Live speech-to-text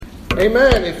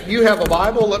Amen. If you have a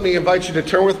Bible, let me invite you to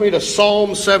turn with me to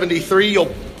Psalm 73. You'll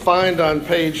find on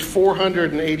page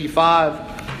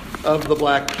 485 of the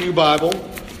Black Pew Bible.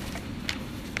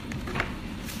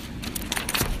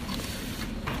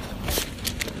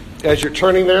 As you're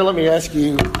turning there, let me ask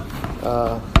you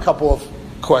a couple of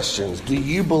questions. Do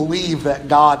you believe that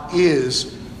God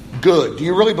is good? Do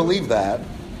you really believe that?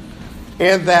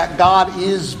 And that God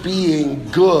is being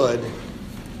good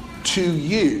to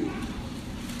you?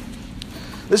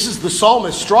 This is the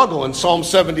psalmist's struggle in Psalm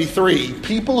 73.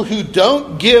 People who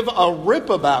don't give a rip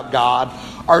about God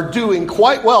are doing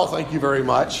quite well, thank you very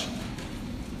much.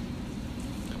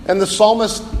 And the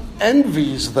psalmist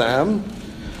envies them.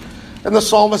 And the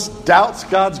psalmist doubts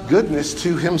God's goodness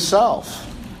to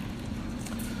himself.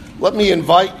 Let me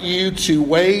invite you to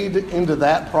wade into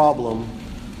that problem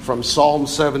from Psalm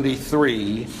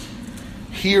 73.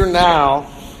 Hear now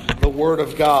the word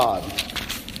of God.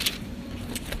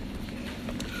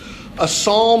 A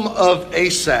psalm of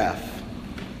Asaph.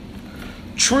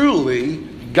 Truly,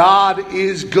 God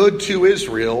is good to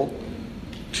Israel,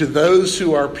 to those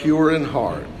who are pure in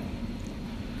heart.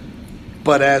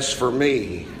 But as for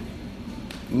me,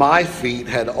 my feet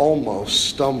had almost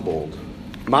stumbled.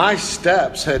 My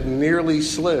steps had nearly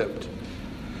slipped.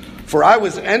 For I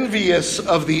was envious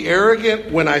of the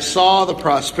arrogant when I saw the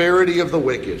prosperity of the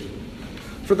wicked.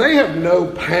 For they have no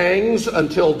pangs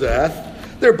until death.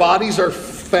 Their bodies are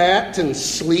fat and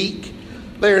sleek.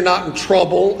 They are not in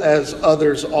trouble as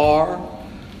others are.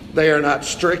 They are not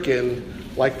stricken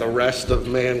like the rest of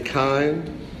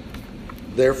mankind.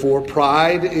 Therefore,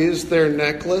 pride is their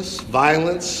necklace.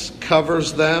 Violence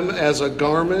covers them as a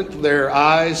garment. Their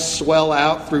eyes swell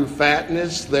out through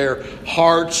fatness. Their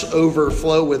hearts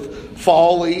overflow with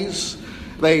follies.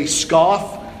 They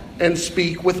scoff and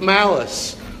speak with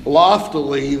malice.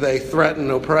 Loftily, they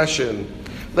threaten oppression.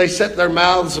 They set their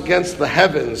mouths against the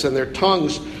heavens, and their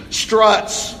tongues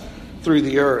struts through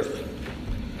the earth.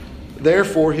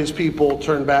 Therefore, his people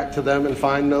turn back to them and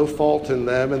find no fault in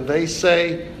them. And they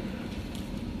say,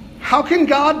 how can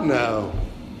God know?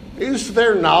 Is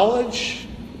there knowledge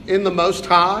in the Most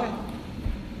High?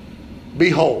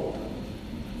 Behold,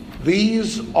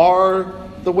 these are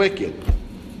the wicked,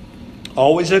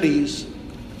 always at ease.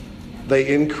 They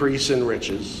increase in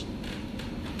riches.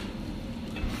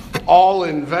 All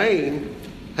in vain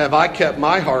have I kept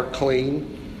my heart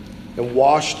clean and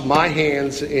washed my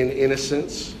hands in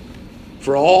innocence.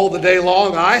 For all the day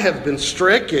long I have been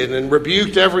stricken and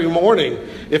rebuked every morning.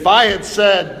 If I had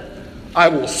said, I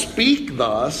will speak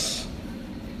thus,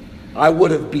 I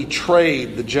would have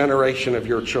betrayed the generation of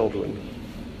your children.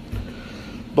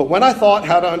 But when I thought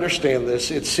how to understand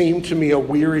this, it seemed to me a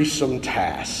wearisome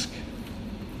task,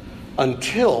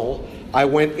 until I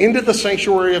went into the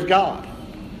sanctuary of God.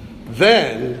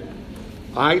 Then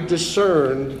I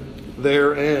discerned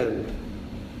their end.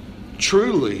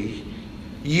 Truly,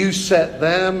 you set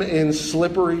them in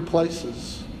slippery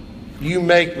places. You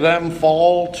make them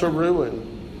fall to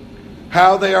ruin.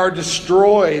 How they are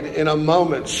destroyed in a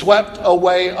moment, swept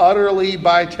away utterly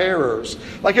by terrors,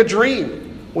 like a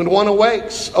dream when one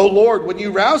awakes. O Lord, when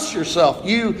you rouse yourself,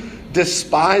 you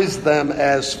despise them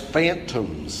as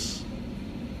phantoms.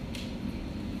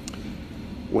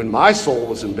 When my soul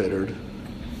was embittered,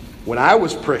 when I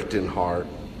was pricked in heart,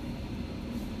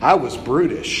 I was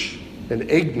brutish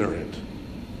and ignorant.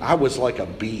 I was like a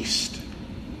beast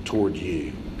toward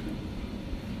you.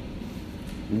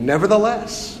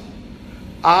 Nevertheless,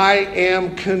 I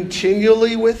am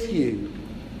continually with you.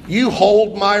 You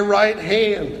hold my right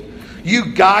hand. You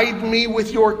guide me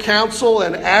with your counsel,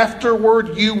 and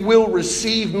afterward you will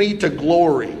receive me to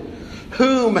glory.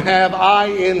 Whom have I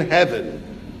in heaven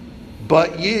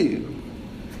but you?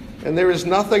 And there is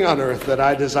nothing on earth that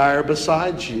I desire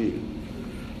besides you.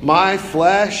 My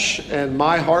flesh and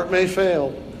my heart may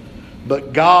fail,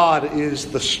 but God is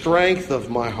the strength of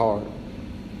my heart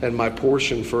and my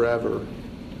portion forever.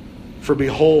 For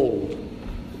behold,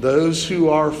 those who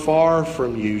are far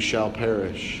from you shall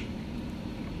perish.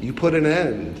 You put an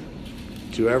end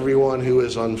to everyone who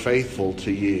is unfaithful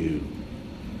to you.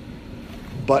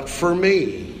 But for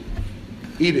me,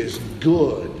 it is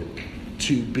good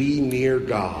to be near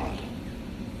God.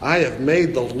 I have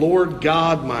made the Lord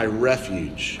God my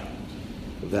refuge,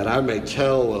 that I may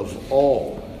tell of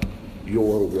all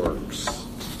your works.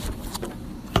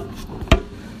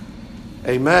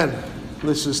 Amen.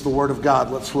 This is the word of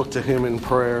God. Let's look to him in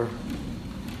prayer.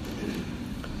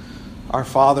 Our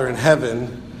Father in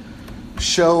heaven,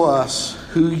 show us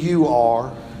who you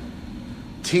are.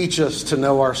 Teach us to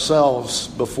know ourselves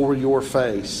before your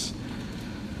face.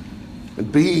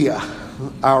 And be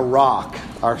our rock,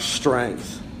 our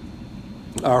strength.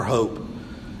 our hope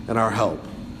and our help.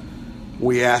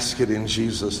 We ask it in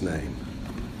Jesus' name.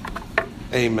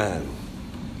 Amen.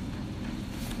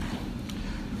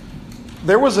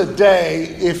 There was a day,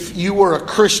 if you were a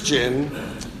Christian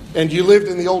and you lived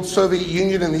in the old Soviet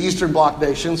Union and the Eastern Bloc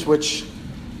nations, which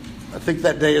I think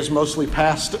that day is mostly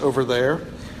past over there,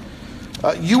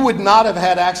 you would not have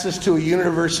had access to a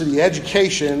university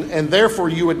education, and therefore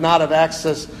you would not have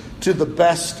access to the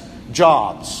best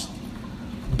jobs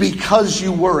because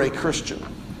you were a Christian.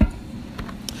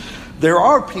 There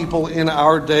are people in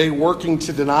our day working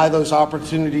to deny those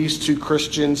opportunities to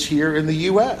Christians here in the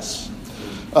U.S.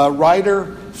 A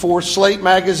writer for Slate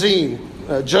magazine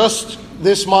just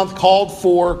this month called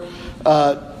for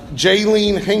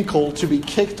Jaylene Hinkle to be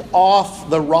kicked off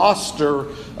the roster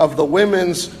of the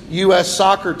women's U.S.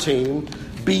 soccer team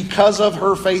because of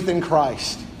her faith in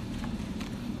Christ.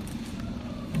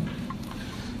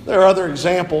 There are other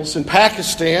examples. In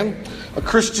Pakistan, a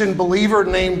Christian believer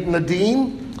named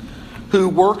Nadeem, who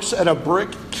works at a brick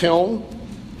kiln,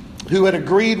 who had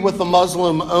agreed with the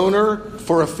Muslim owner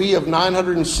for a fee of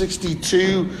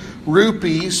 962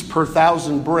 rupees per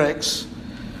 1,000 bricks.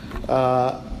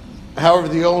 However,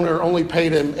 the owner only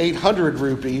paid him 800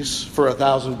 rupees for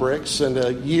 1,000 bricks, and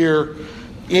a year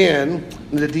in,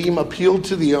 Nadeem appealed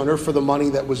to the owner for the money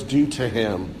that was due to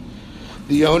him.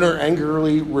 The owner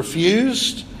angrily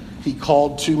refused. He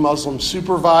called 2 Muslim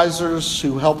supervisors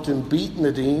who helped him beat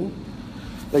Nadeem.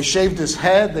 They shaved his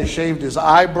head, they shaved his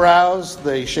eyebrows,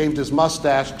 they shaved his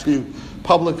mustache to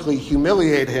publicly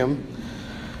humiliate him.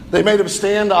 They made him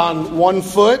stand on one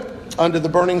foot under the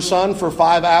burning sun for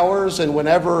 5 hours, and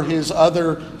whenever his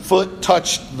other foot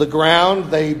touched the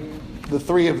ground, the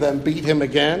 3 of them beat him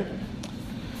again.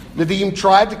 Nadeem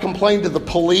tried to complain to the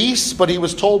police, but he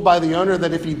was told by the owner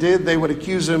that if he did, they would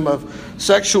accuse him of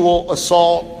sexual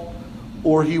assault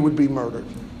or he would be murdered.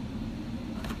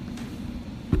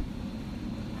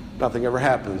 Nothing ever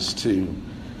happens to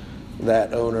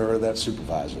that owner or that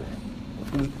supervisor.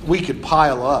 We could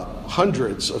pile up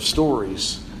hundreds of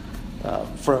stories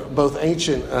for both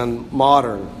ancient and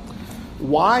modern.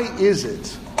 Why is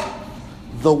it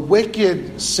the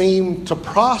wicked seem to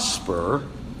prosper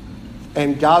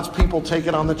and God's people take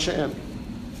it on the chin?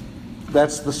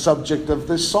 That's the subject of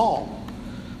this psalm.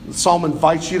 The psalm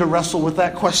invites you to wrestle with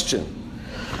that question.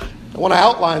 I want to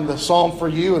outline the psalm for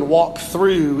you and walk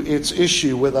through its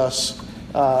issue with us.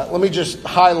 Let me just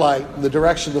highlight the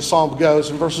direction the psalm goes.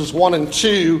 In verses 1 and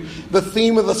 2, the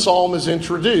theme of the psalm is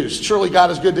introduced. Surely God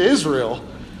is good to Israel,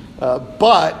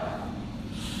 but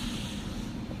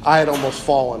I had almost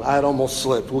fallen. I had almost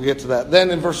slipped. We'll get to that.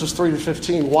 Then in verses 3 to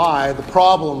 15, why? The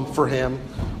problem for him,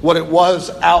 what it was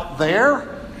out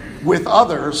there with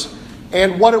others,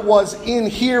 and what it was in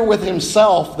here with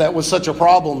himself that was such a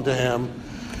problem to him.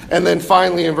 And then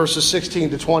finally in verses 16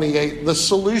 to 28, the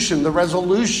solution, the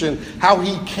resolution, how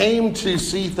he came to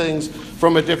see things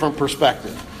from a different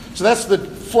perspective. So that's the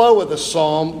flow of the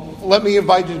psalm. Let me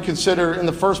invite you to consider in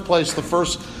the first place the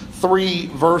first 3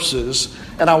 verses.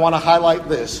 And I want to highlight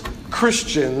this.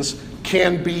 Christians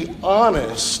can be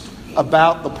honest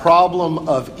about the problem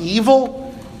of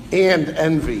evil and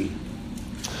envy.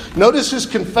 Notice his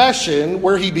confession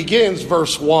where he begins,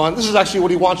 verse 1. This is actually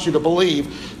what he wants you to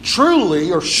believe.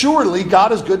 Truly or surely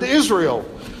God is good to Israel,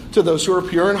 to those who are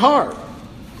pure in heart.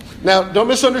 Now, don't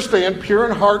misunderstand. Pure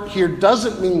in heart here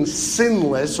doesn't mean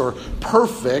sinless or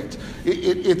perfect.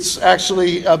 It's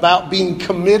actually about being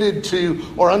committed to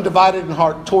or undivided in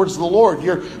heart towards the Lord.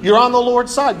 You're on the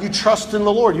Lord's side. You trust in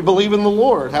the Lord. You believe in the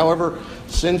Lord. However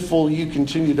sinful you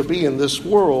continue to be in this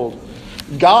world.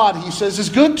 God, he says, is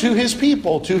good to his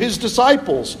people, to his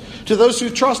disciples, to those who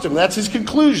trust him. That's his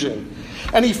conclusion.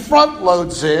 And he front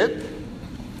loads it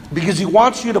because he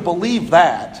wants you to believe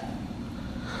that.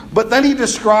 But then he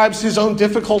describes his own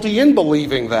difficulty in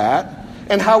believing that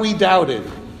and how he doubted.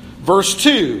 Verse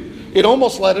 2, it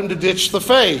almost led him to ditch the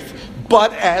faith.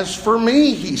 But as for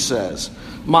me, he says,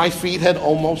 my feet had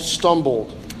almost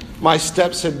stumbled. My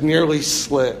steps had nearly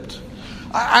slipped.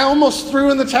 I almost threw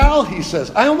in the towel, he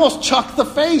says. I almost chucked the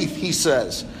faith, he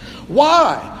says.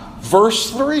 Why?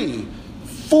 Verse 3,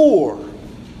 for.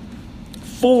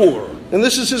 And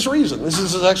this is his reason. This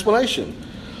is his explanation.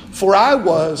 For I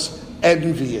was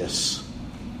envious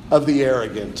of the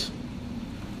arrogant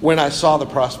when I saw the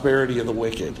prosperity of the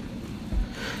wicked.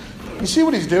 You see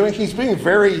what he's doing? He's being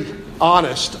very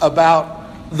honest about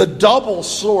the double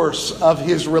source of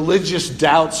his religious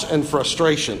doubts and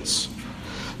frustrations.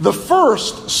 The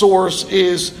first source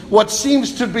is what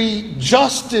seems to be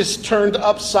justice turned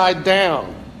upside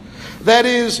down. That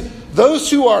is,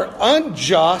 those who are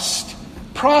unjust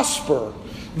prosper.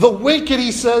 The wicked,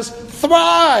 he says,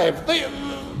 thrive.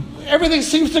 everything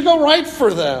seems to go right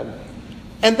for them.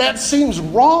 And that seems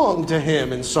wrong to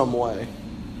him in some way.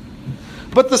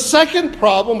 But the second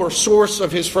problem or source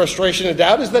of his frustration and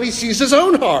doubt is that he sees his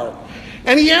own heart.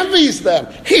 And he envies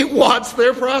them. He wants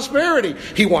their prosperity.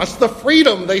 He wants the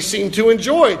freedom they seem to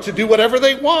enjoy, to do whatever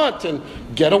they want and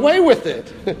get away with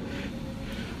it.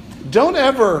 Don't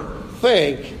ever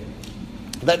think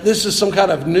that this is some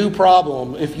kind of new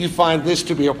problem if you find this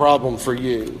to be a problem for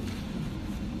you.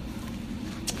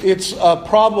 It's a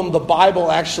problem the Bible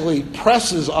actually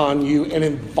presses on you and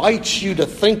invites you to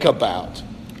think about.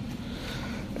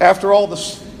 After all,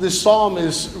 this psalm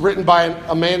is written by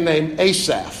a man named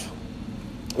Asaph.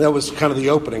 That was kind of the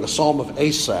opening, a psalm of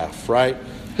Asaph, right?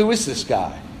 Who is this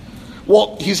guy?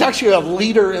 Well, he's actually a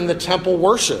leader in the temple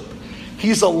worship.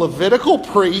 He's a Levitical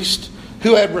priest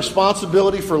who had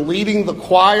responsibility for leading the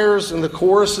choirs and the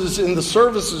choruses in the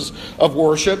services of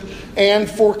worship and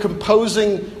for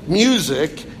composing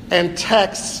music and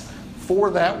texts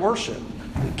for that worship.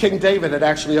 King David had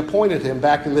actually appointed him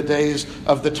back in the days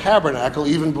of the tabernacle,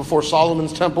 even before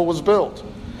Solomon's temple was built.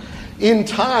 In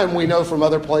time, we know from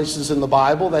other places in the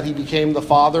Bible that he became the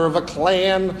father of a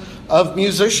clan of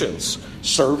musicians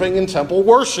serving in temple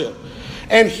worship.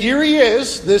 And here he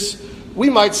is, this, we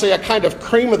might say, a kind of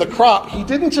cream of the crop. He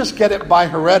didn't just get it by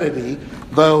heredity,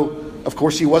 though, of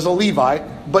course, he was a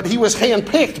Levite, but he was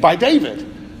handpicked by David,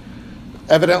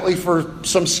 evidently for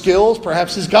some skills,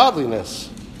 perhaps his godliness.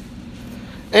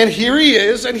 And here he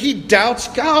is, and he doubts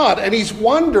God, and he's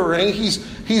wondering,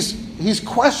 he's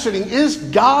questioning, is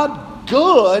God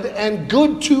good and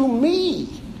good to me?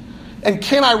 And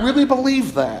can I really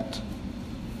believe that?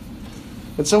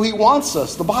 And so he wants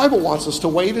us, the Bible wants us to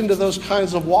wade into those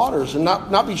kinds of waters and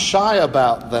not be shy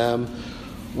about them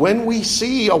when we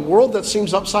see a world that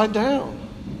seems upside down.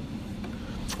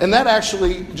 And that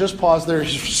actually, just pause there,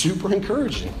 is super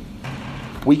encouraging.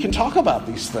 We can talk about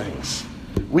these things.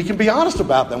 We can be honest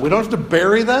about them. We don't have to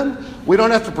bury them. We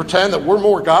don't have to pretend that we're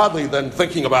more godly than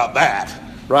thinking about that,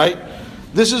 right?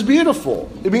 This is beautiful.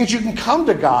 It means you can come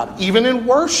to God, even in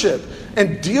worship,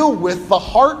 and deal with the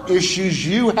heart issues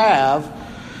you have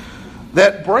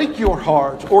that break your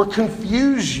heart or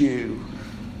confuse you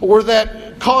or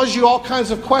that cause you all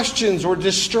kinds of questions or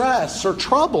distress or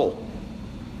trouble.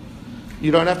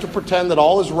 You don't have to pretend that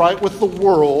all is right with the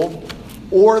world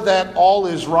or that all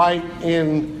is right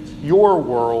in your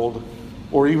world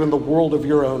or even the world of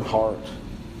your own heart.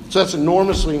 So that's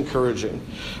enormously encouraging.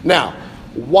 Now,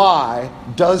 why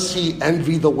does he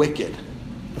envy the wicked?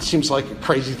 It seems like a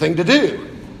crazy thing to do.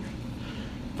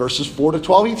 Verses 4 to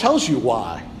 12, he tells you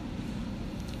why.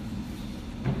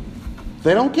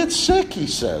 They don't get sick, he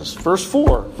says. Verse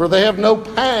 4, for they have no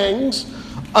pangs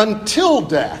until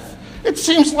death. It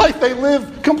seems like they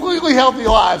live completely healthy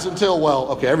lives until, well,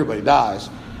 okay, everybody dies.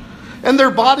 And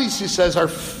their bodies, he says, are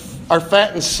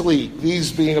fat and sleek.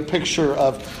 These being a picture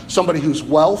of somebody who's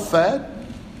well-fed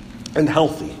and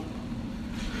healthy.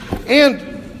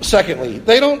 And secondly,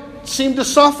 they don't seem to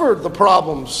suffer the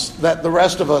problems that the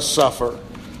rest of us suffer.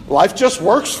 Life just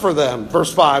works for them.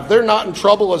 Verse 5, they're not in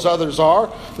trouble as others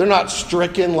are. They're not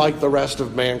stricken like the rest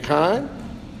of mankind.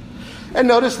 And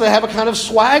notice they have a kind of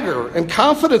swagger and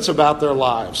confidence about their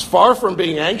lives. Far from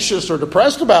being anxious or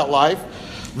depressed about life,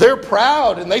 they're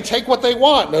proud and they take what they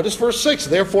want. Notice verse 6,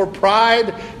 therefore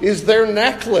pride is their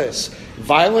necklace.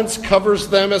 Violence covers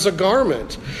them as a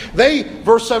garment. They,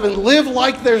 verse 7, live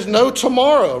like there's no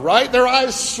tomorrow, right? Their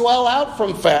eyes swell out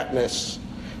from fatness.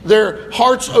 Their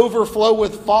hearts overflow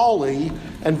with folly.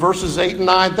 And verses 8 and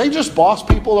 9, they just boss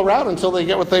people around until they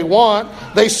get what they want.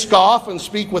 They scoff and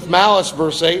speak with malice,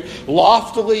 verse 8.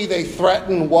 Loftily they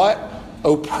threaten what?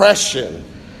 Oppression.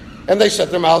 And they set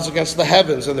their mouths against the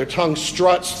heavens, and their tongue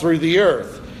struts through the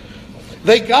earth.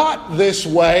 They got this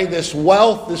way, this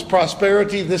wealth, this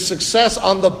prosperity, this success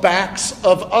on the backs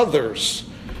of others.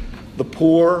 The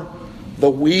poor, the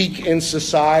weak in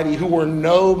society who were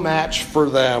no match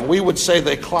for them. We would say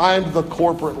they climbed the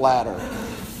corporate ladder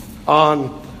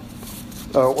on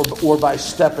or by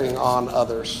stepping on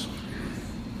others.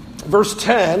 Verse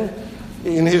 10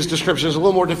 in his description is a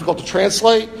little more difficult to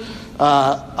translate.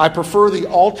 I prefer the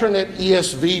alternate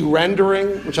ESV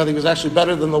rendering, which I think is actually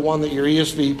better than the one that your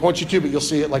ESV points you to, but you'll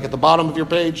see it like at the bottom of your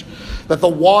page, that the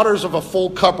waters of a full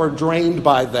cup are drained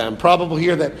by them. Probably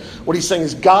here that what he's saying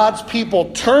is God's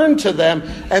people turn to them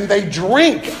and they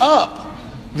drink up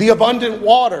the abundant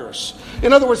waters.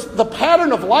 In other words, the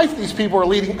pattern of life these people are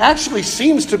leading actually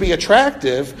seems to be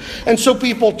attractive. And so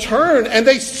people turn and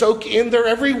they soak in their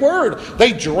every word.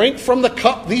 They drink from the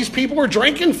cup these people are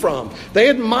drinking from. They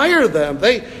admire them.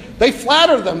 They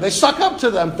flatter them. They suck up to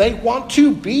them. They want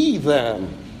to be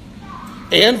them.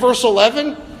 And verse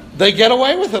 11, They get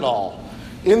away with it all.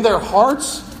 In their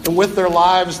hearts and with their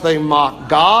lives, they mock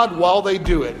God while they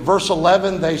do it. Verse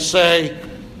 11, they say,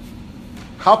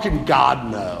 how can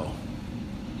God know?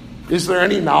 Is there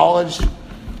any knowledge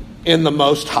in the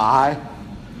Most High?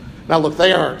 Now look,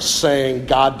 they aren't saying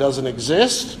God doesn't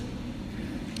exist,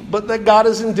 but that God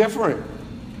is indifferent.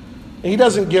 He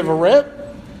doesn't give a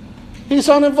rip. He's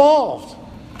uninvolved.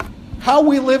 How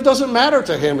we live doesn't matter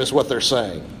to him is what they're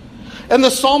saying. And the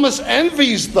psalmist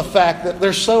envies the fact that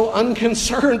they're so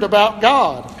unconcerned about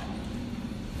God.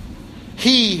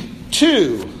 He,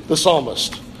 too, the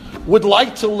psalmist, would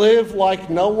like to live like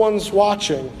no one's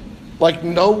watching, like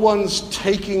no one's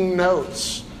taking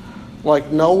notes,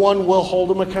 like no one will hold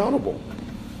him accountable.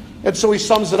 And so he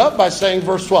sums it up by saying,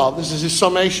 verse 12, this is his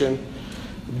summation,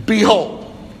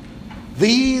 behold,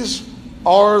 these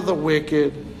are the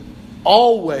wicked,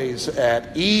 always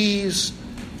at ease,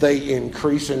 they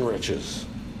increase in riches.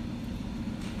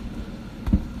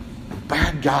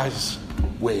 Bad guys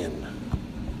win.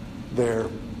 They're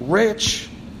rich,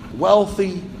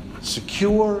 wealthy,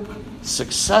 secure,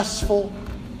 successful,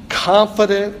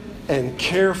 confident, and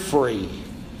carefree.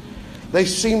 They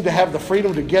seem to have the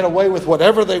freedom to get away with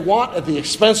whatever they want at the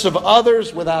expense of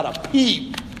others without a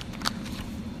peep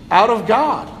out of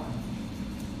God.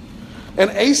 And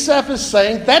Asaph is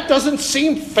saying that doesn't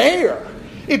seem fair.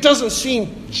 It doesn't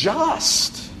seem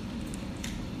just.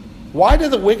 Why do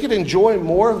the wicked enjoy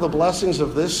more of the blessings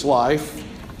of this life,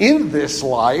 in this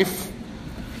life,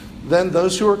 than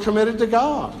those who are committed to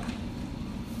God?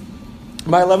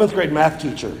 My 11th grade math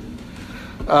teacher,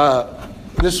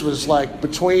 this was like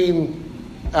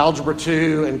between Algebra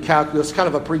 2 and Calculus, kind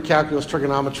of a pre-calculus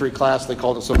trigonometry class, they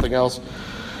called it something else.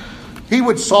 He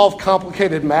would solve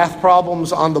complicated math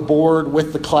problems on the board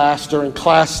with the class during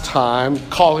class time,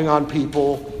 calling on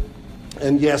people.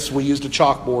 And yes, we used a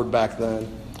chalkboard back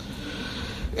then.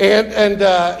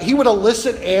 And he would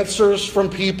elicit answers from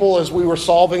people as we were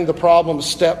solving the problem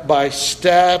step by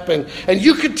step. And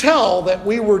you could tell that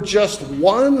we were just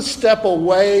one step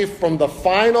away from the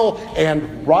final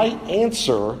and right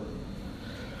answer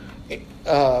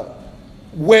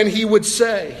when he would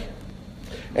say,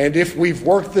 and if we've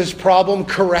worked this problem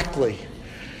correctly,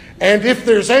 and if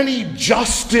there's any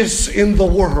justice in the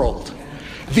world,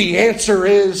 the answer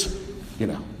is,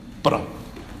 but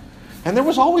and there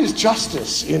was always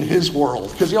justice in his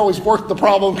world because he always worked the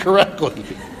problem correctly.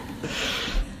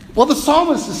 Well, the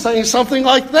psalmist is saying something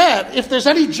like that. If there's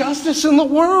any justice in the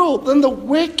world, then the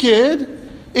wicked,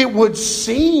 it would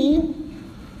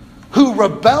seem, who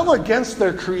rebel against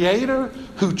their Creator,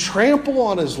 who trample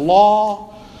on his law,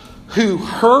 who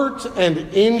hurt and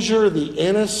injure the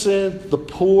innocent, the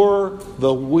poor,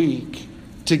 the weak,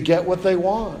 to get what they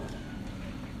want.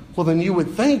 Well, then you would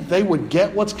think they would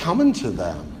get what's coming to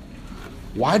them.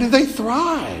 Why do they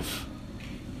thrive?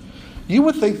 You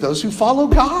would think those who follow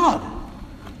God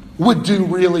would do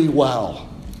really well.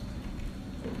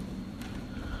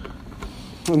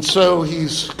 And so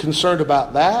he's concerned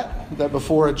about that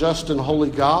before a just and holy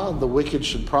God, the wicked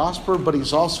should prosper, but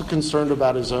he's also concerned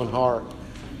about his own heart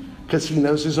because he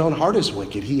knows his own heart is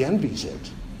wicked. He envies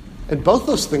it. And both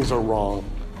those things are wrong.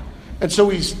 And so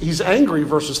he's angry,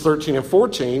 verses 13 and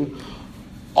 14.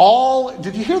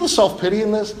 Did you hear the self-pity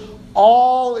in this?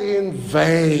 All in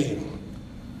vain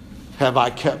have I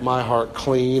kept my heart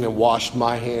clean and washed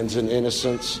my hands in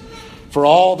innocence. For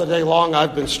all the day long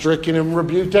I've been stricken and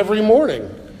rebuked every morning.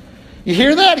 You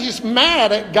hear that? He's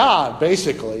mad at God,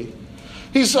 basically.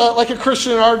 He's like a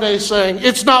Christian in our day saying,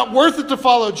 it's not worth it to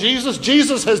follow Jesus.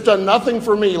 Jesus has done nothing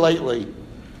for me lately.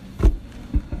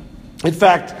 In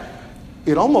fact,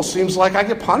 it almost seems like I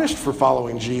get punished for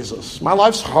following Jesus. My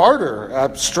life's harder.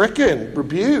 I'm stricken,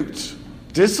 rebuked,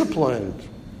 disciplined.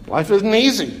 Life isn't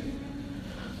easy.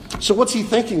 So what's he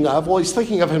thinking of? Well, he's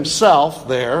thinking of himself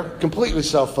there, completely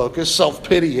self-focused,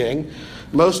 self-pitying.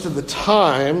 Most of the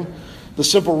time, the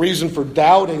simple reason for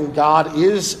doubting God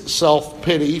is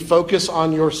self-pity. Focus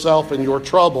on yourself and your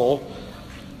trouble,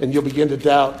 and you'll begin to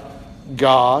doubt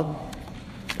God.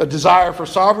 A desire for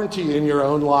sovereignty in your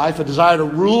own life, a desire to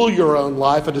rule your own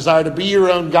life, a desire to be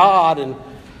your own God and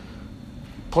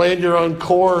plan your own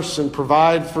course and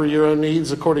provide for your own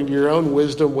needs according to your own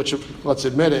wisdom, which, let's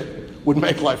admit it, would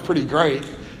make life pretty great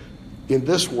in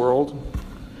this world.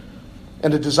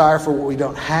 And a desire for what we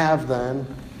don't have then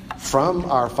from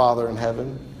our Father in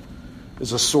heaven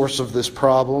is a source of this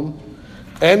problem.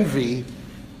 Envy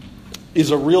is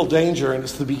a real danger, and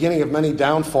it's the beginning of many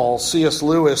downfalls. C.S.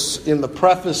 Lewis, in the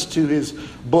preface to his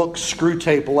book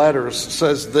Screwtape Letters,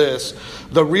 says this: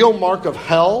 the real mark of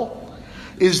hell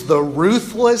is the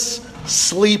ruthless,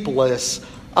 sleepless,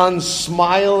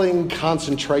 unsmiling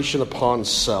concentration upon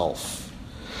self.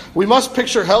 We must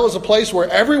picture hell as a place where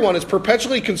everyone is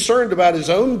perpetually concerned about his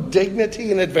own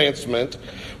dignity and advancement,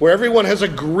 where everyone has a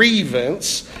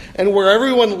grievance, and where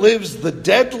everyone lives the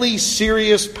deadly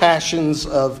serious passions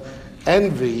of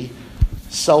envy,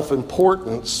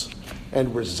 self-importance,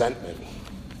 and resentment.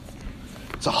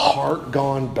 It's a heart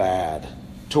gone bad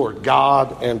toward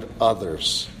God and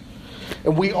others.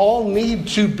 And we all need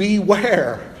to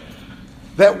beware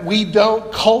that we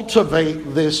don't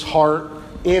cultivate this heart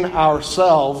in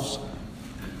ourselves,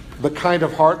 the kind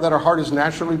of heart that our heart is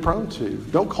naturally prone to.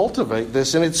 Don't cultivate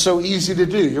this, and it's so easy to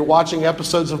do. You're watching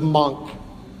episodes of Monk,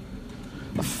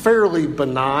 a fairly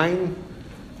benign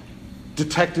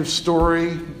detective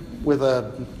story with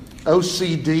a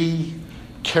OCD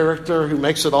character who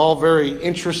makes it all very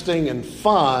interesting and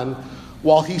fun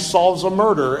while he solves a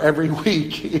murder every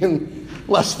week in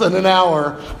less than an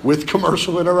hour with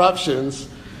commercial interruptions.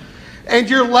 And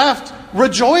you're left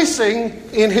rejoicing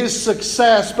in his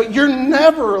success, but you're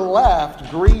never left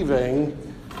grieving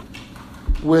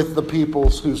with the people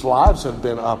whose lives have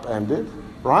been upended,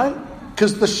 right?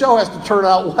 Because the show has to turn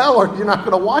out well or you're not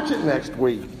going to watch it next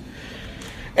week.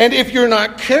 And if you're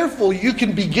not careful, you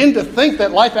can begin to think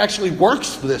that life actually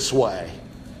works this way.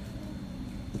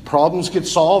 Problems get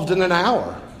solved in an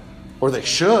hour, or they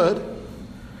should.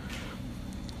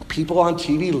 People on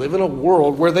TV live in a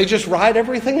world where they just ride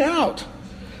everything out.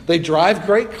 They drive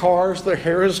great cars, their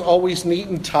hair is always neat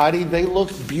and tidy, they look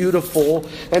beautiful,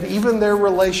 and even their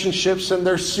relationships and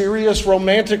their serious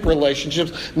romantic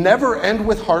relationships never end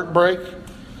with heartbreak.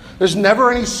 There's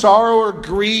never any sorrow or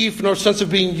grief, no sense of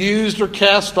being used or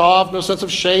cast off, no sense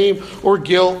of shame or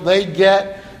guilt. They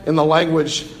get, in the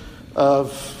language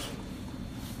of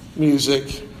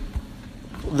music,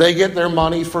 they get their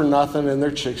money for nothing and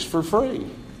their chicks for free.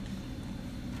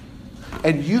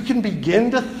 And you can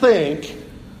begin to think,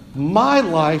 my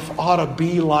life ought to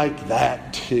be like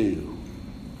that too.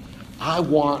 I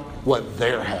want what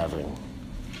they're having.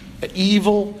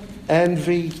 Evil,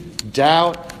 envy,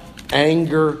 doubt,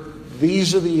 anger,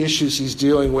 these are the issues he's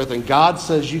dealing with. And God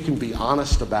says you can be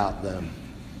honest about them,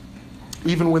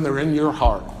 even when they're in your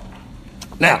heart.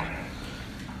 Now,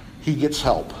 he gets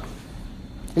help.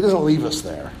 He doesn't leave us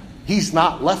there. He's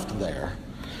not left there.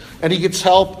 And he gets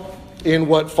help in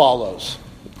what follows.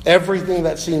 Everything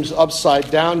that seems upside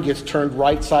down gets turned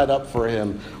right side up for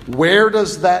him. Where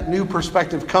does that new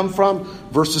perspective come from?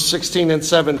 Verses 16 and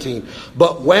 17.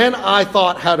 But when I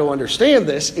thought how to understand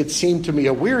this, it seemed to me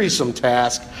a wearisome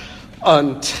task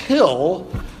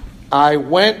until I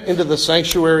went into the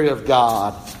sanctuary of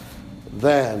God.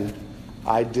 Then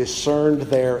I discerned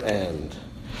their end.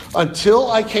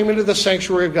 Until I came into the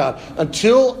sanctuary of God,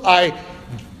 until I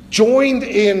joined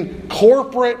in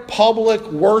corporate public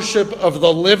worship of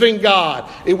the living God,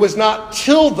 it was not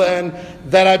till then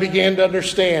that I began to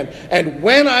understand. And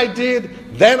when I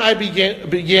did, then I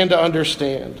began to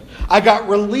understand. I got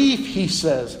relief, he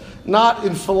says, not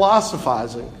in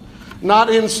philosophizing, not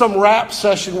in some rap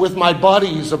session with my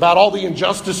buddies about all the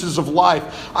injustices of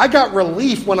life. I got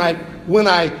relief when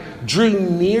I drew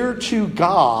near to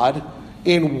God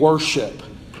in worship.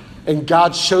 And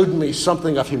God showed me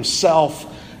something of himself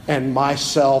and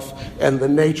myself and the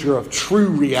nature of true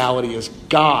reality as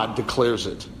God declares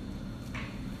it.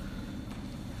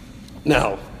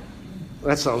 Now,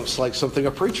 that sounds like something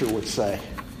a preacher would say.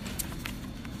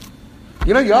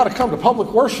 You know, you ought to come to public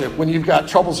worship when you've got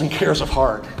troubles and cares of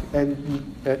heart.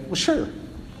 And, well, sure.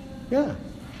 Yeah.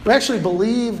 We actually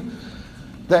believe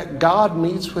that God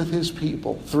meets with his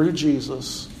people through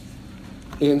Jesus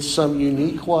in some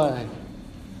unique way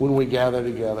when we gather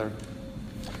together.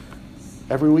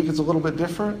 Every week it's a little bit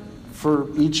different for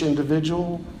each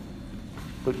individual,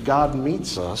 but God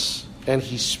meets us and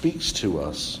he speaks to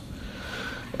us.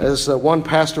 As one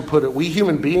pastor put it, we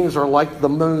human beings are like the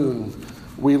moon.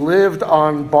 We lived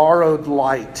on borrowed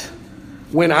light.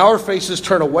 When our faces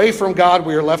turn away from God,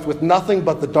 we are left with nothing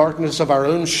but the darkness of our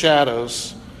own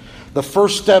shadows. The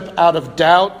first step out of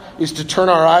doubt is to turn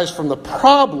our eyes from the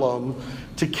problem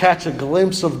to catch a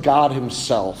glimpse of God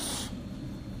himself.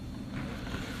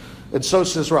 And so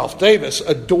says Ralph Davis,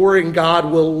 adoring God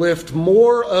will lift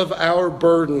more of our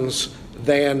burdens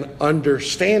than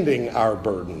understanding our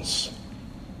burdens.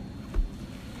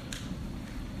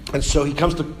 And so he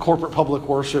comes to corporate public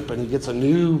worship and he gets a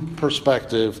new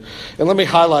perspective. And let me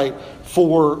highlight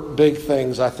 4 big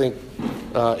things, I think,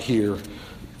 here.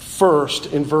 First,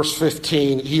 in verse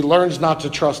 15, he learns not to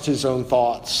trust his own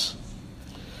thoughts.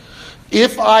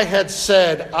 If I had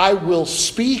said, I will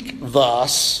speak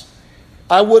thus,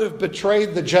 I would have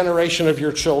betrayed the generation of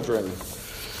your children.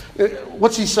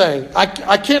 What's he saying?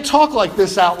 I can't talk like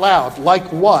this out loud. Like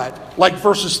what? Like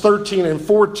verses 13 and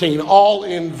 14. All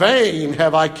in vain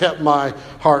have I kept my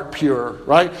heart pure.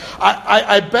 Right?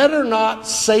 I better not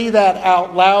say that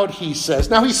out loud, he says.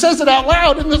 Now, he says it out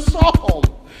loud in the psalm.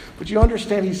 But you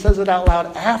understand, he says it out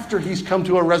loud after he's come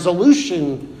to a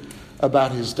resolution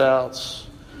about his doubts.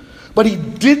 But he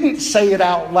didn't say it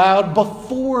out loud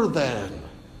before then.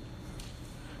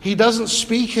 He doesn't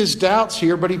speak his doubts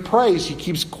here, but he prays. He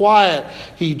keeps quiet.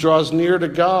 He draws near to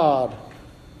God.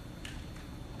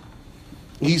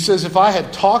 He says, if I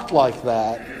had talked like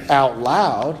that out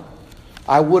loud,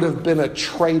 I would have been a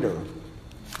traitor.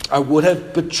 I would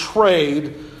have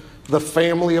betrayed the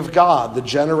family of God, the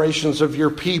generations of your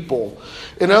people.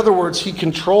 In other words, he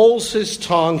controls his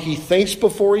tongue. He thinks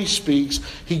before he speaks.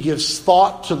 He gives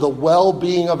thought to the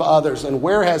well-being of others. And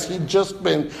where has he just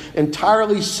been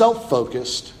entirely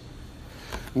self-focused?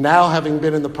 Now, having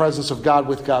been in the presence of God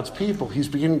with God's people, he's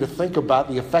beginning to think about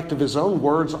the effect of his own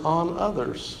words on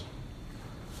others.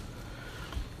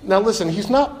 Now listen, he's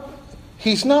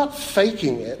not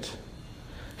faking it.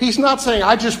 He's not saying,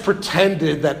 I just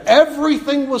pretended that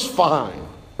everything was fine,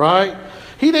 right?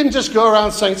 He didn't just go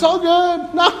around saying, it's all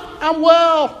good. No, I'm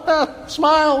well.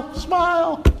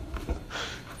 Smile.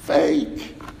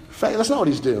 Fake. That's not what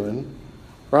he's doing,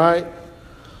 right?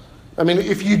 I mean,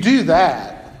 if you do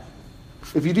that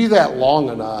long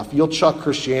enough, you'll chuck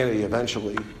Christianity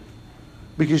eventually,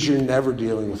 because you're never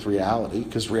dealing with reality,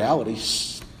 because reality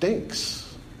stinks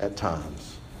at times.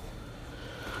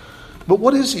 But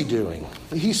what is he doing?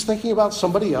 He's thinking about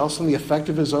somebody else and the effect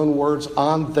of his own words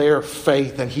on their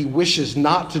faith, and he wishes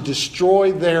not to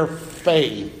destroy their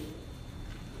faith.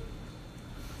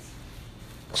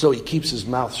 So he keeps his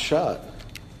mouth shut.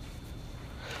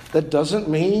 That doesn't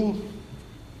mean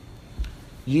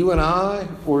you and I,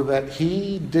 or that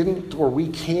he didn't, or we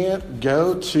can't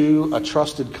go to a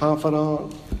trusted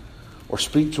confidant or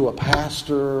speak to a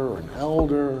pastor or an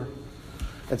elder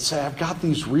and say, I've got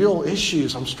these real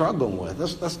issues I'm struggling with.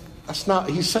 That's not.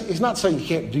 He's not saying you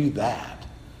can't do that.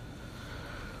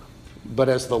 But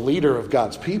as the leader of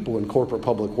God's people in corporate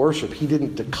public worship, he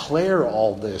didn't declare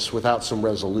all this without some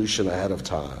resolution ahead of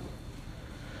time.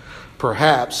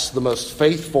 Perhaps the most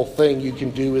faithful thing you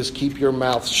can do is keep your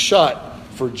mouth shut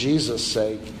for Jesus'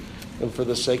 sake and for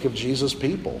the sake of Jesus'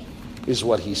 people, is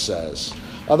what he says.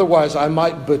 Otherwise, I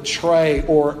might betray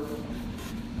or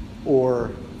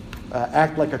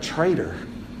act like a traitor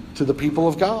to the people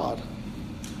of God.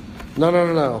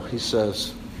 No, he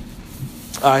says.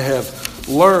 I have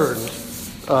learned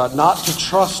not to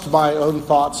trust my own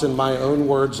thoughts and my own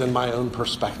words and my own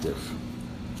perspective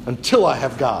until I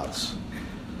have God's.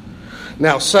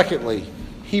 Now, secondly,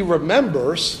 he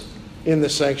remembers in the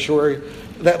sanctuary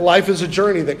that life is a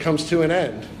journey that comes to an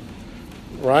end.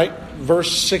 Right?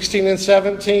 Verse 16 and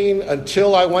 17,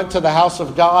 until I went to the house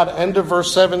of God. End of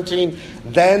verse 17,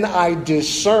 then I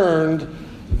discerned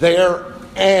their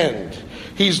end.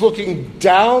 He's looking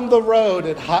down the road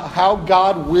at how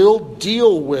God will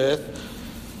deal with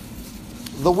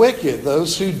the wicked,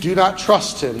 those who do not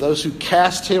trust him, those who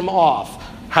cast him off.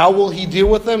 How will he deal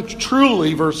with them?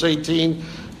 Truly, verse 18,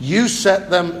 you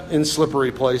set them in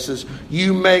slippery places.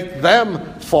 You make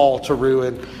them fall to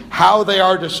ruin. How they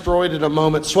are destroyed in a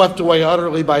moment, swept away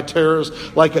utterly by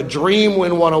terrors, like a dream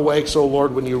when one awakes, O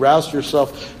Lord, when you rouse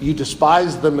yourself, you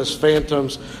despise them as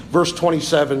phantoms. Verse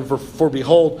 27, for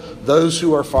behold, those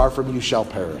who are far from you shall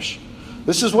perish.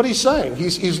 This is what he's saying.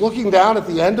 He's looking down at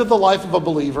the end of the life of a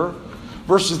believer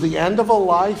versus the end of a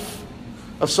life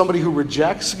of somebody who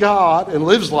rejects God and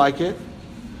lives like it.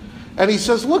 And he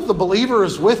says, look, the believer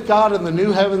is with God in the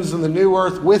new heavens and the new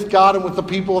earth, with God and with the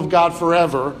people of God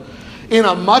forever, in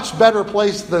a much better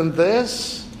place than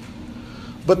this.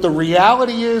 But the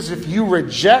reality is, if you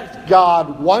reject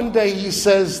God, one day he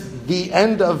says the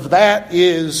end of that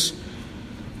is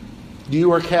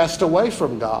you are cast away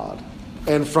from God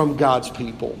and from God's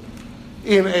people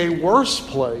in a worse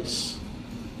place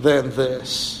than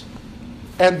this.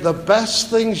 And the best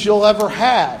things you'll ever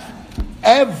have,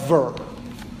 ever,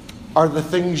 are the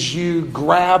things you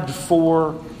grabbed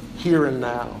for here and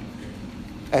now.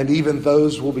 And even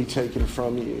those will be taken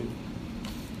from you.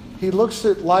 He looks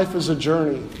at life as a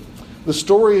journey. The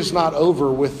story is not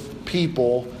over with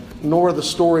people, nor the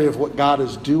story of what God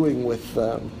is doing with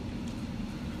them.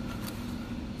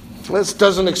 This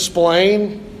doesn't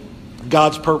explain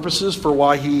God's purposes for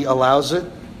why he allows it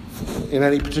in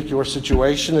any particular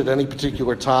situation at any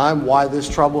particular time. Why this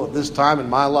trouble at this time in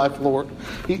my life, Lord?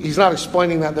 He's not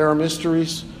explaining that. There are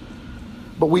mysteries.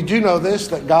 But we do know this,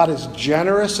 that God is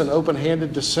generous and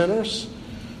open-handed to sinners,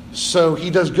 So he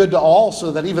does good to all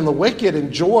so that even the wicked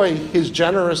enjoy his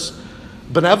generous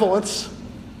benevolence.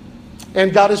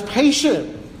 And God is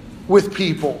patient with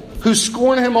people who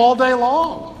scorn him all day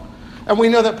long. And we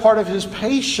know that part of his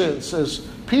patience, as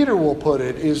Peter will put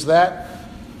it, is that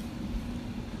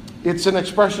it's an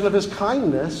expression of his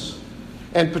kindness,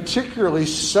 and particularly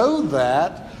so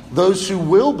that those who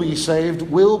will be saved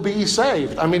will be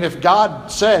saved. I mean, if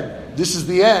God said, this is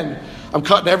the end, I'm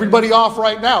cutting everybody off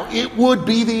right now, it would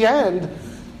be the end,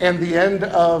 and the end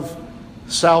of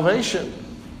salvation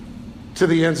to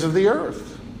the ends of the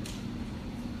earth.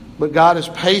 But God is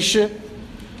patient.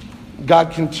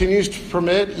 God continues to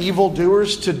permit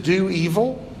evildoers to do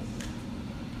evil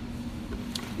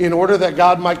in order that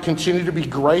God might continue to be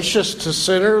gracious to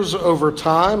sinners over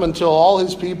time until all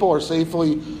his people are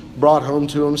safely brought home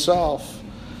to himself.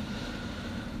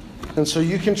 And so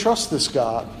you can trust this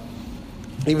God,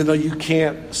 even though you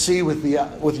can't see with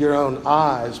your own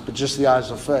eyes, but just the eyes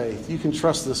of faith. You can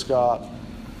trust this God.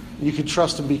 You can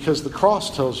trust him because the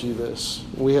cross tells you this.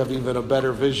 We have even a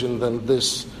better vision than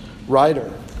this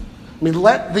writer. I mean,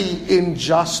 let the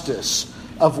injustice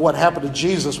of what happened to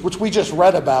Jesus, which we just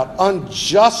read about,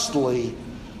 unjustly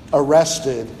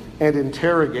arrested and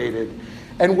interrogated.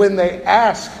 And when Pilate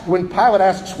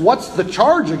asks, what's the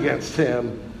charge against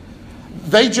him?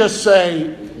 They just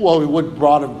say, well, we would have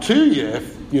brought him to you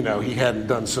if, he hadn't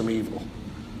done some evil.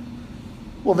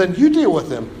 Well, then you deal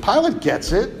with him. Pilate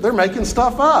gets it. They're making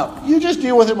stuff up. You just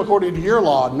deal with him according to your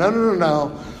law.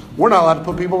 No. We're not allowed to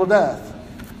put people to death.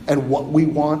 And what we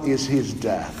want is his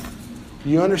death.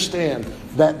 You understand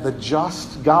that the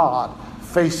just God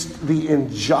faced the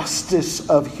injustice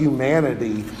of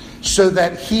humanity so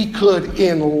that he could,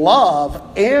 in love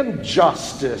and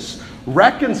justice,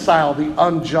 reconcile the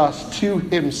unjust to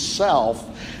himself.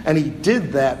 And he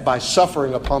did that by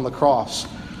suffering upon the cross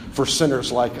for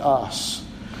sinners like us.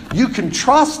 You can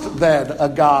trust then a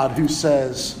God who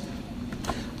says,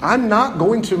 I'm not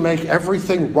going to make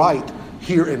everything right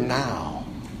here and now,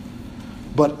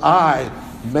 but I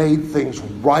made things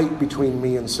right between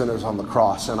me and sinners on the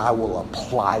cross, and I will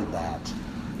apply that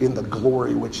in the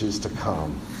glory which is to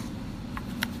come.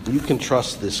 You can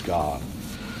trust this God.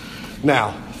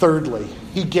 Now, thirdly,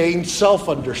 he gained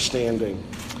self-understanding.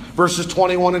 Verses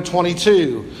 21 and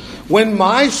 22. When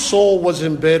my soul was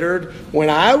embittered, when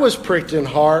I was pricked in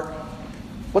heart,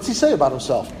 what's he say about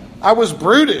himself? I was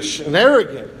brutish and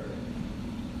arrogant.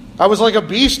 I was like a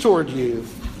beast toward you.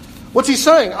 What's he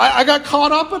saying? I got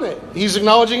caught up in it. He's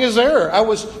acknowledging his error. I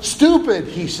was stupid,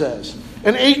 he says,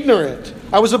 and ignorant.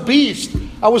 I was a beast.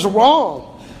 I was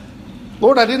wrong.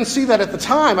 Lord, I didn't see that at the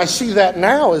time. I see that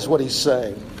now, is what he's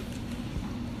saying.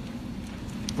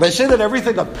 They say that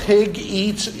everything a pig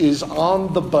eats is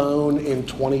on the bone in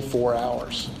 24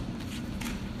 hours.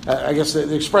 I guess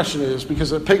the expression is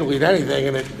because a pig will eat anything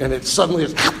and it suddenly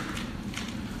is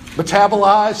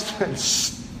metabolized and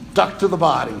stuck to the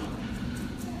body.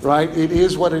 Right? It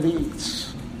is what it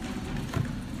eats.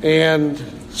 And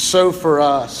so for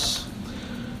us,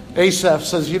 Asaph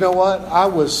says, you know what? I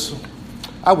was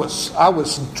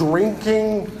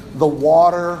drinking the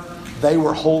water they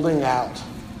were holding out.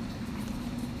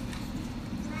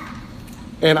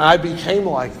 And I became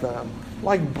like them,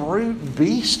 like brute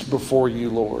beast before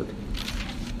you, Lord.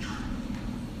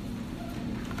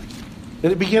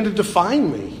 And it began to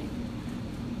define me.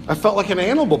 I felt like an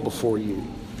animal before you,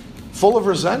 full of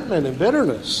resentment and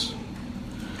bitterness.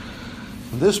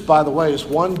 This, by the way, is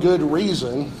one good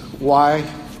reason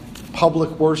why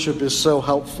public worship is so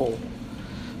helpful.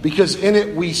 Because in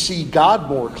it we see God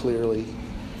more clearly,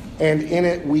 and in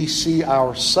it we see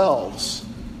ourselves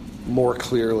more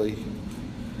clearly.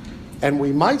 And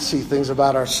we might see things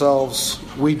about ourselves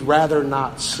we'd rather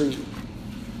not see.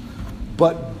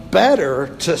 But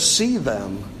better to see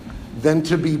them than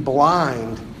to be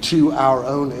blind to our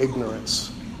own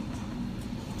ignorance.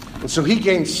 And so he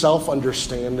gains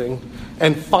self-understanding.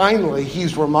 And finally,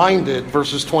 he's reminded,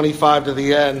 verses 25 to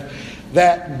the end,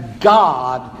 that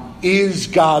God is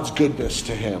God's goodness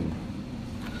to him.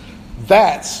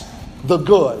 That's the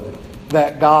good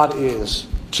that God is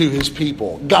to his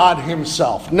people, God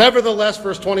himself. Nevertheless,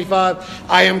 verse 25,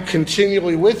 I am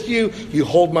continually with you. You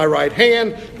hold my right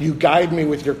hand. You guide me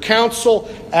with your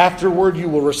counsel. Afterward, you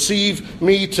will receive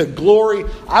me to glory.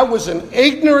 I was an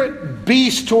ignorant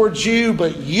beast towards you,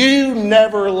 but you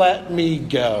never let me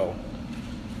go.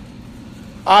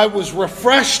 I was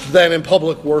refreshed then in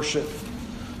public worship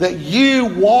that you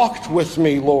walked with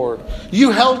me, Lord.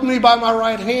 You held me by my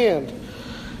right hand.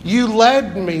 You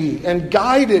led me and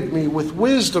guided me with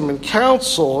wisdom and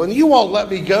counsel, and you won't let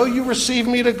me go. You receive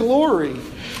me to glory.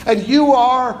 And you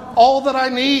are all that I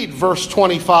need, verse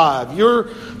 25. You're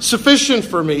sufficient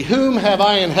for me. Whom have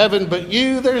I in heaven but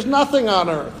you? There's nothing on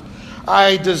earth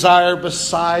I desire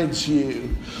besides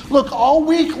you. Look, all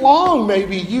week long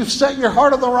maybe you've set your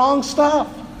heart on the wrong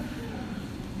stuff.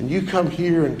 And you come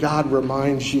here and God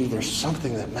reminds you there's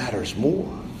something that matters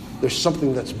more. There's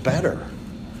something that's better.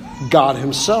 God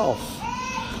himself.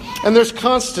 And there's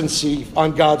constancy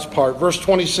on God's part. Verse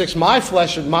 26, my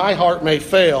flesh and my heart may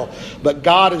fail, but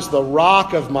God is the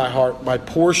rock of my heart, my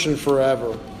portion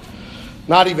forever.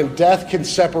 Not even death can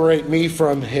separate me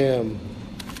from him.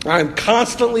 I am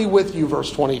constantly with you,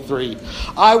 verse 23.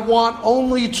 I want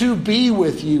only to be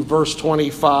with you, verse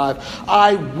 25.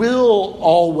 I will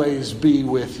always be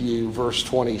with you, verse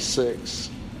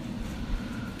 26.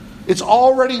 It's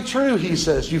already true, he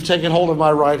says, you've taken hold of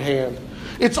my right hand.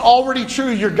 It's already true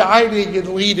you're guiding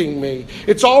and leading me.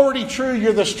 It's already true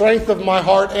you're the strength of my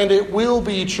heart, and it will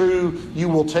be true you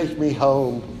will take me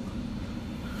home.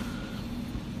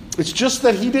 It's just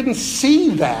that he didn't see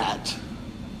that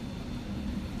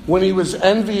when he was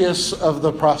envious of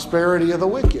the prosperity of the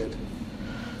wicked.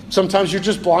 Sometimes you're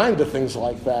just blind to things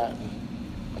like that.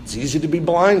 It's easy to be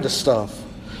blind to stuff.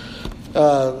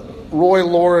 Roy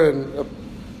Lauren,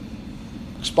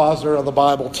 expositor of the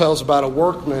Bible, tells about a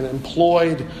workman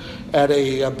employed at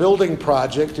a building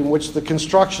project in which the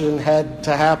construction had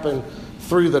to happen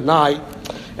through the night.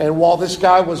 And while this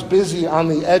guy was busy on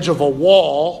the edge of a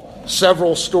wall,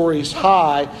 several stories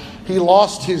high, he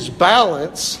lost his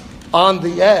balance on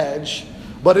the edge.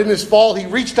 But in his fall, he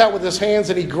reached out with his hands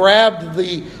and he grabbed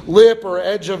the lip or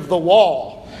edge of the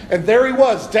wall. And there he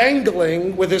was,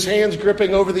 dangling with his hands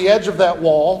gripping over the edge of that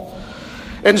wall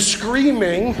and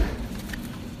screaming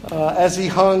as he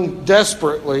hung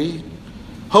desperately,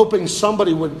 hoping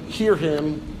somebody would hear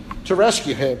him to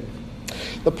rescue him.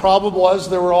 The problem was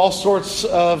there were all sorts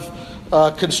of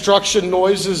construction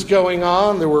noises going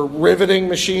on. There were riveting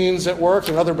machines at work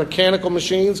and other mechanical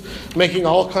machines making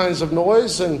all kinds of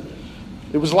noise, and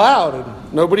it was loud,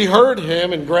 and nobody heard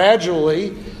him. And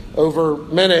gradually, over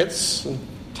minutes and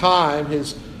time,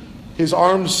 his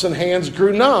arms and hands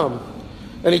grew numb.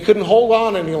 And he couldn't hold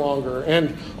on any longer.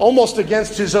 And almost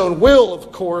against his own will,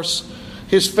 of course,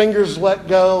 his fingers let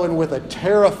go, and with a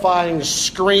terrifying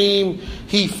scream,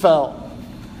 he fell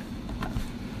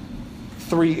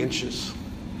 3 inches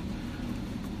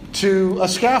to a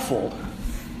scaffold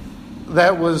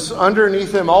that was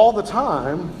underneath him all the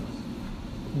time,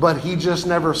 but he just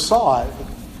never saw it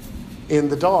in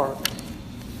the dark.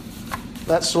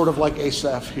 That's sort of like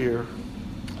Asaph here.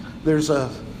 There's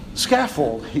a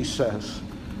scaffold, he says.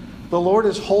 The Lord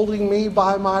is holding me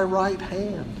by my right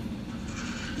hand,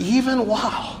 even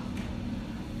while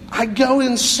I go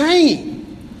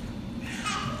insane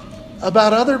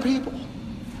about other people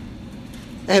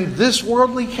and this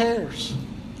worldly cares.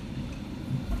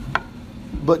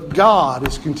 But God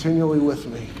is continually with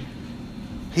me.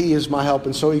 He is my help.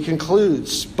 And so he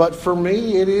concludes, but for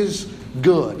me it is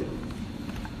good.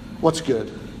 What's good?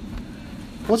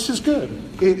 What's his good?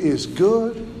 It is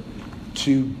good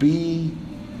to be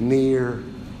near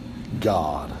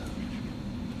God.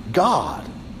 God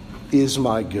is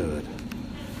my good.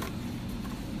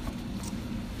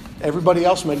 Everybody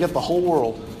else may get the whole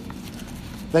world.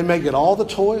 They may get all the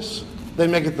toys. They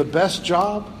may get the best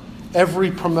job,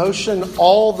 every promotion,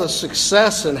 all the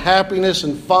success and happiness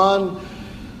and fun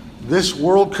this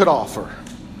world could offer.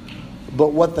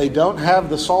 But what they don't have,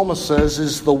 the psalmist says,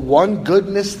 is the one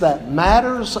goodness that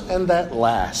matters and that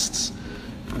lasts: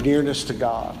 nearness to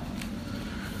God.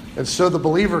 And so the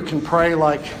believer can pray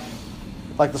like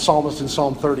the psalmist in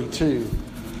Psalm 32.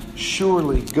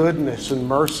 Surely goodness and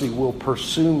mercy will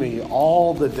pursue me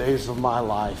all the days of my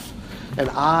life, and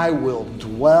I will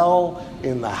dwell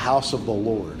in the house of the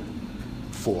Lord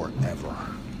forever.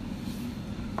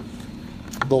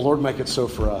 The Lord make it so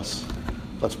for us.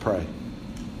 Let's pray.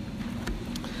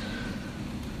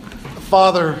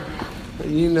 Father,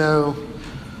 you know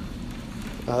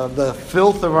the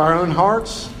filth of our own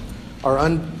hearts,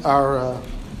 our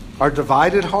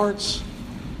divided hearts,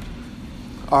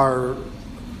 our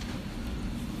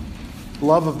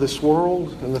love of this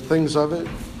world and the things of it,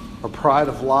 our pride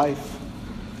of life,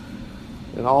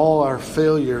 and all our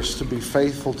failures to be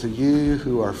faithful to you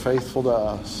who are faithful to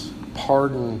us.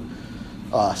 Pardon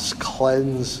us,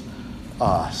 cleanse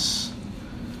us,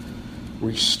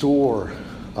 restore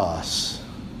us,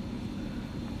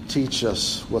 teach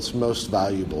us what's most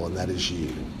valuable, and that is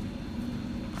you.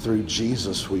 Through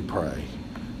Jesus we pray.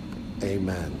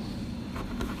 Amen.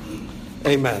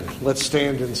 Amen. Let's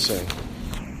stand and sing.